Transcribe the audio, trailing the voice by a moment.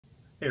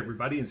Hey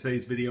everybody, in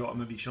today's video I'm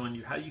going to be showing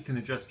you how you can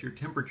adjust your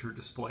temperature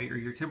display or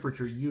your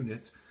temperature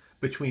units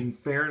between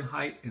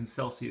Fahrenheit and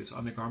Celsius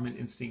on the Garmin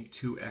Instinct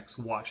 2X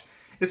watch.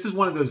 This is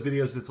one of those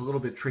videos that's a little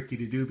bit tricky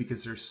to do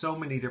because there's so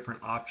many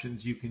different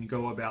options you can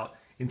go about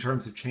in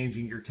terms of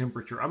changing your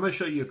temperature. I'm going to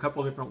show you a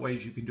couple different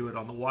ways you can do it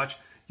on the watch.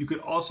 You could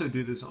also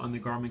do this on the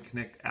Garmin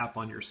Connect app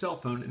on your cell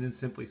phone and then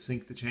simply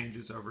sync the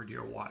changes over to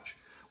your watch.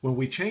 When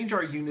we change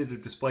our unit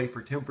of display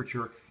for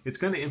temperature, it's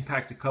going to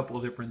impact a couple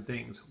of different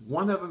things.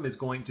 One of them is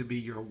going to be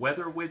your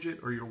weather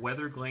widget or your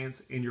weather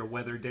glance in your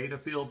weather data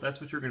field.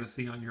 That's what you're going to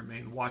see on your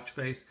main watch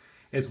face,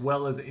 as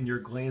well as in your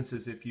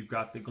glances if you've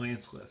got the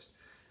glance list,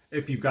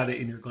 if you've got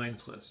it in your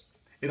glance list.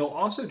 It'll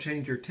also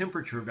change your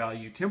temperature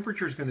value.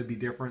 Temperature is going to be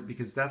different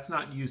because that's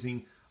not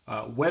using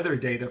weather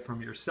data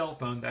from your cell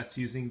phone. That's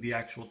using the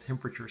actual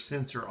temperature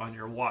sensor on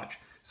your watch.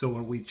 So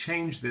when we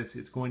change this,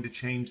 it's going to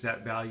change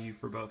that value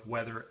for both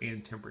weather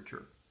and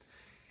temperature.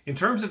 In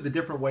terms of the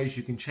different ways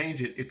you can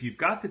change it, if you've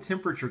got the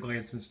temperature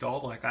glance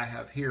installed like I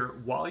have here,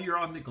 while you're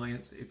on the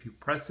glance, if you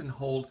press and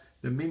hold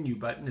the menu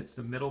button, it's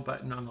the middle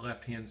button on the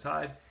left-hand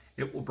side,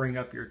 it will bring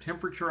up your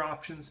temperature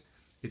options.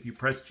 If you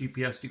press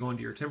GPS to go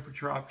into your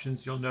temperature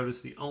options, you'll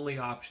notice the only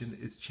option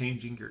is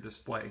changing your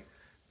display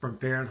from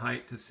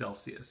Fahrenheit to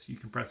Celsius. You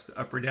can press the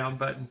up or down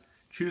button,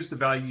 choose the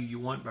value you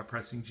want by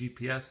pressing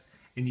GPS,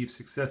 and you've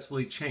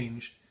successfully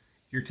changed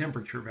your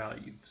temperature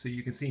value. So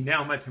you can see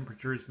now my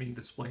temperature is being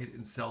displayed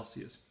in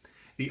Celsius.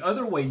 The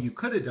other way you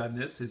could have done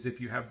this is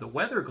if you have the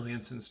weather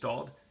glance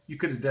installed, you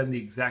could have done the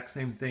exact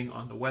same thing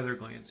on the weather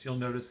glance. You'll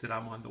notice that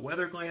I'm on the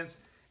weather glance.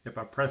 If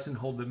I press and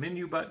hold the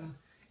menu button,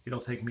 it'll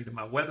take me to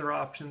my weather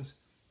options,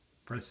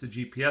 press the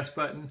GPS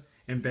button,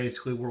 and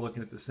basically we're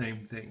looking at the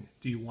same thing.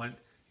 Do you want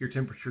your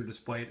temperature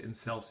displayed in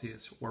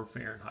Celsius or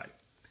Fahrenheit?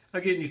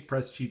 Again, you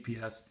press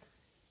GPS,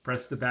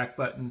 press the back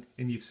button,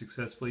 and you've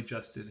successfully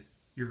adjusted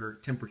your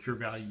temperature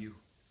value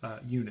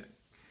unit.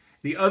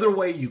 The other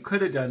way you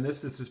could have done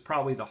this is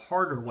probably the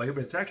harder way,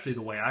 but it's actually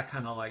the way I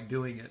kind of like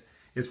doing it,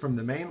 is from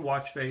the main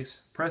watch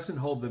face, press and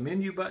hold the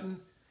menu button.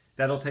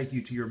 That'll take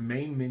you to your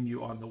main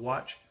menu on the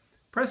watch.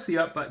 Press the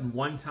up button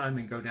one time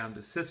and go down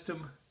to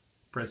System.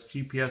 Press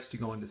GPS to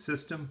go into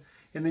System,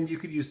 and then you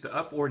could use the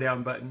up or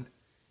down button.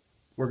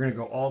 We're going to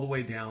go all the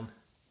way down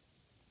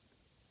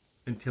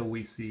until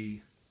we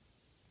see,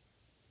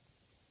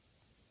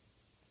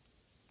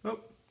 oh,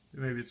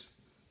 maybe it's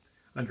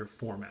under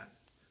Format.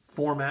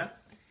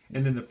 Format,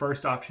 and then the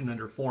first option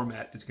under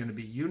Format is going to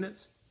be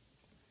Units.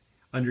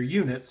 Under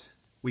Units,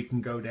 we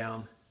can go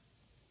down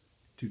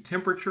to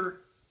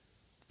Temperature,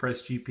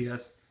 press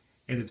GPS,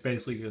 and it's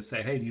basically going to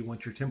say, hey, do you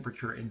want your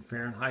temperature in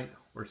Fahrenheit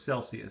or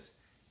Celsius?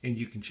 And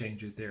you can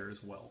change it there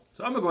as well.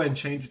 So I'm going to go ahead and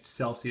change it to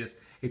Celsius.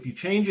 If you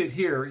change it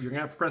here, you're going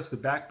to have to press the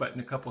back button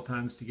a couple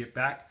times to get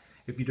back.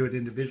 If you do it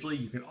individually,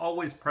 you can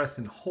always press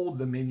and hold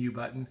the menu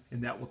button,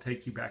 and that will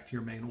take you back to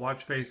your main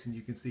watch face, and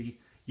you can see,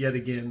 yet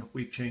again,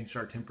 we've changed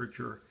our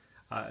temperature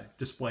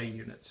display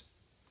units.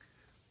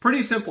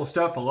 Pretty simple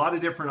stuff, a lot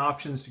of different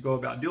options to go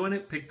about doing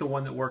it. Pick the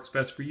one that works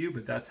best for you,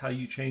 but that's how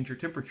you change your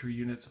temperature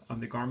units on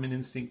the Garmin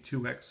Instinct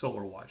 2X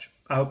solar watch.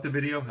 I hope the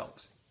video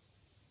helps.